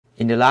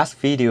the last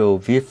video,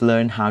 we've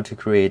learned how to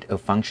create a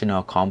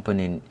functional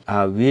component.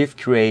 We've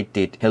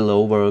created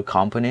hello world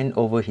component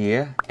over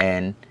here,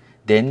 and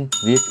then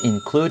we've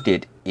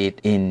included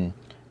it in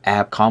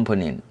app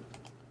component,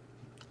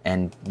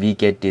 and we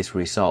get this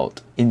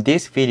result. In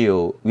this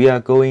video, we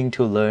are going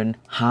to learn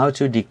how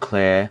to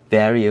declare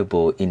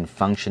variable in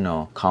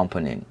functional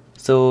component.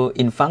 So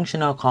in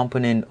functional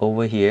component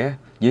over here,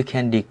 you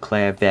can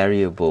declare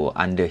variable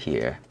under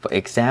here. For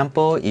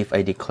example, if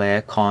I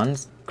declare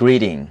const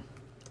greeting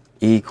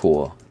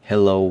equal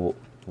hello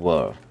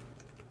world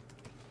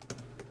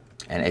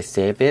and I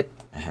save it,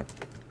 I have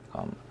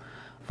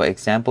for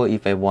example,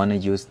 if I want to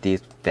use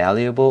this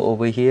variable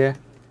over here,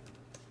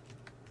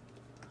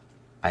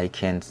 I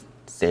can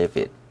save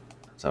it.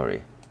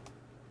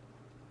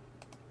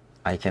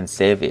 I can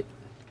save it,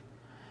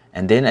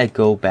 and then I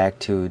go back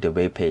to the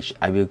web page.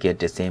 I will get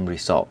the same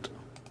result.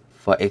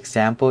 For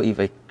example,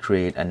 if I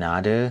create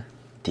another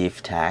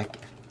div tag,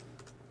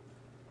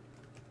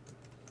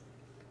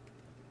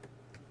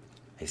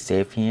 I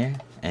save here,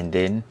 and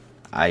then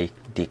I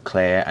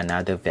declare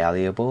another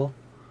variable,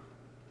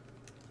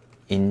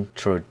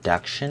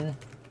 introduction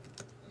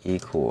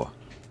equal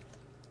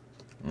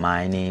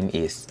my name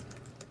is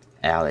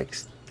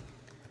Alex,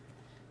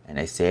 and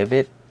I save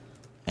it,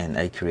 and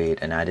I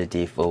create another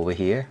div over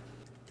here,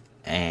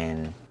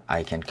 and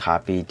I can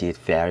copy this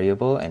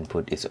variable and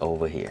put it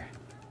over here.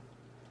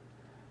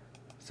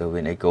 So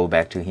when I go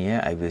back to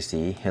here, I will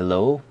see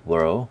hello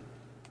world,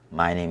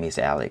 my name is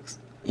Alex.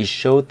 It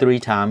showed 3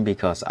 times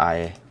because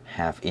I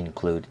have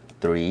included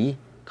 3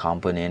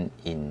 components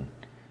in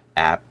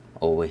app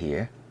over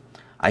here.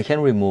 I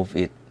can remove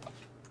it,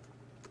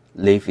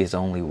 leave is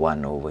only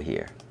 1 over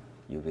here.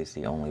 You will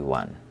see only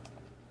 1.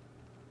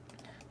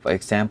 For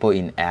example,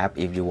 in app,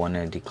 if you want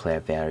to declare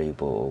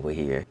variable over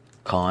here,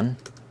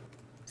 const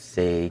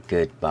say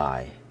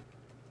goodbye,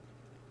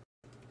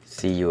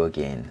 see you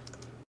again,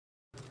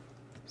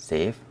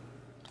 save,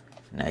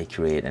 and I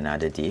create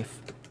another div,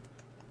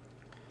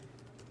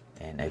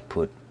 and I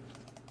put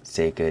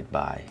say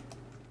goodbye.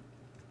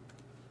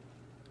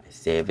 I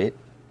save it.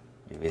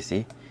 You will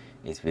see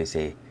it will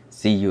say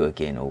see you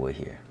again over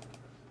here.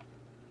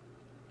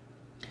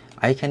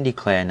 I can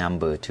declare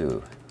number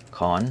too.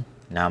 Const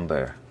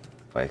number,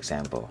 for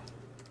example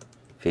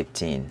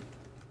 15,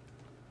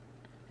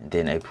 and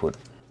then I put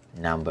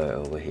number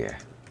over here.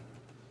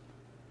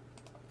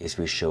 It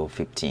will show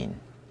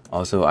 15.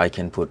 Also, I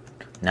can put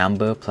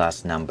number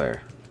plus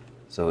number,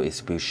 so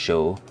it will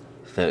show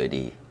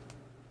 30.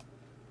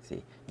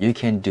 See, you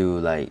can do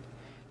like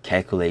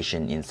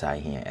calculation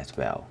inside here as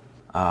well.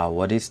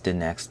 What is the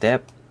next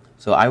step?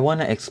 So I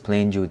want to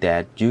explain you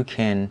that you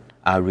can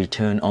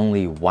return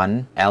only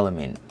 1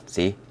 element.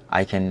 See,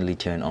 I can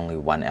return only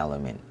 1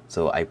 element.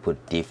 So I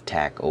put div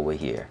tag over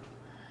here,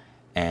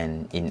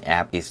 and in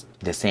app it's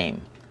the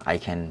same. I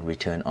can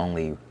return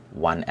only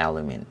 1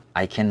 element.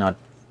 I cannot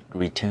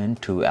return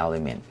 2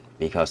 elements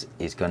because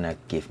it's gonna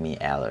give me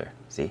error.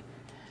 See,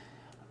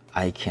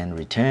 I can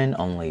return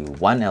only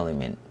 1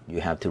 element.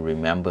 You have to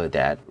remember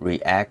that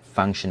React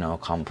functional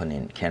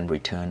component can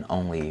return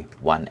only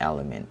 1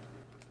 element.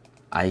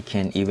 I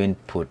can even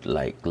put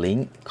like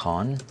link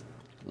const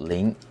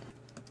link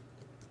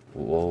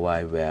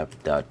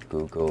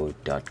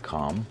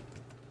worldwideweb.google.com,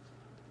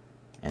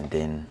 and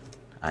then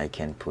I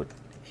can put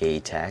a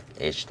tag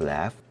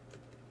href,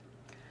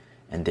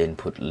 and then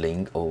put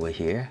link over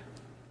here,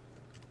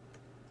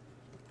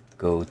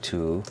 go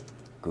to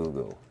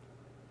Google,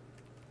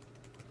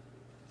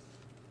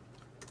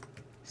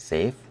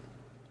 save.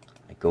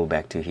 I go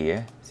back to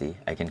here. See,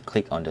 I can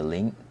click on the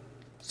link.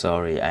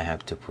 Sorry, I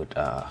have to put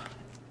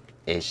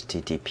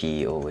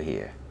HTTP over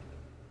here.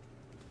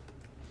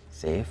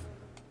 Save,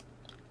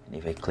 and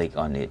if I click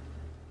on it,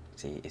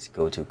 see, it's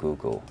go to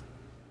Google.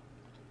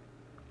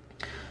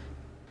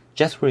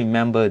 Just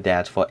remember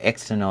that for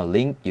external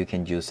link, you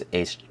can use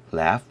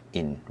href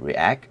in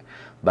React,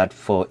 but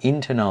for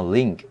internal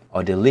link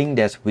or the link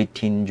that's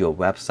within your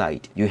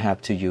website, you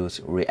have to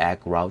use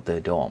React Router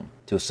DOM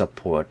to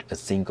support a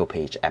single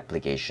page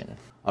application.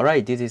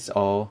 Alright, this is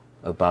all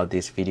about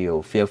this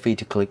video. Feel free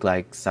to click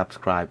like,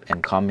 subscribe,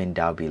 and comment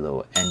down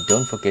below, and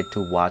don't forget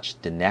to watch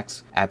the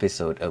next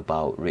episode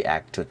about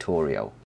React tutorial.